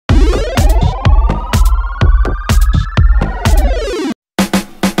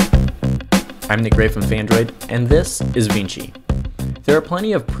I'm Nick Gray from Phandroid, and this is Vinci. There are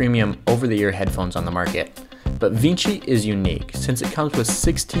plenty of premium over-the-ear headphones on the market, but Vinci is unique since it comes with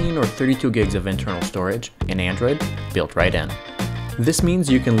 16 or 32 gigs of internal storage in Android built right in. This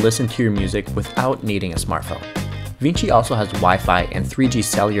means you can listen to your music without needing a smartphone. Vinci also has Wi-Fi and 3G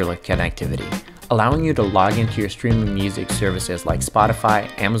cellular connectivity, allowing you to log into your streaming music services like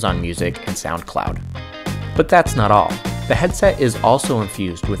Spotify, Amazon Music, and SoundCloud. But that's not all. The headset is also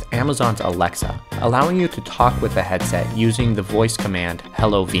infused with Amazon's Alexa, allowing you to talk with the headset using the voice command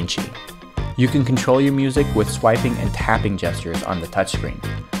Hello Vinci. You can control your music with swiping and tapping gestures on the touchscreen.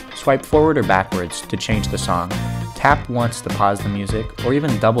 Swipe forward or backwards to change the song, tap once to pause the music, or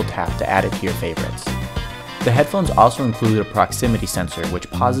even double tap to add it to your favorites. The headphones also include a proximity sensor which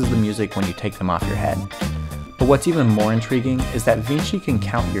pauses the music when you take them off your head. But what's even more intriguing is that Vinci can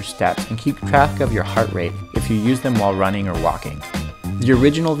count your steps and keep track of your heart rate if you use them while running or walking. The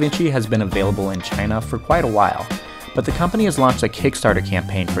original Vinci has been available in China for quite a while, but the company has launched a Kickstarter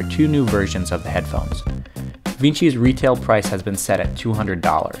campaign for 2 new versions of the headphones. Vinci's retail price has been set at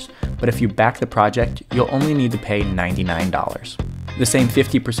 $200, but if you back the project, you'll only need to pay $99. The same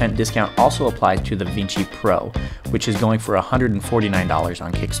 50% discount also applies to the Vinci Pro, which is going for $149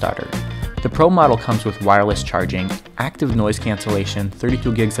 on Kickstarter. The Pro model comes with wireless charging, active noise cancellation,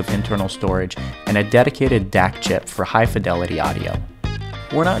 32 gigs of internal storage, and a dedicated DAC chip for high-fidelity audio.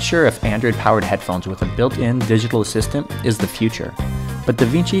 We're not sure if Android-powered headphones with a built-in digital assistant is the future, but the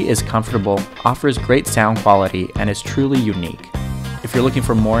Vinci is comfortable, offers great sound quality, and is truly unique. If you're looking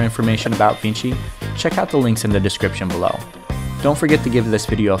for more information about Vinci, check out the links in the description below. Don't forget to give this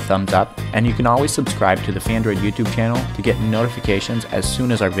video a thumbs up, and you can always subscribe to the Phandroid YouTube channel to get notifications as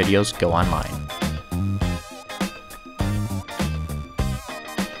soon as our videos go online.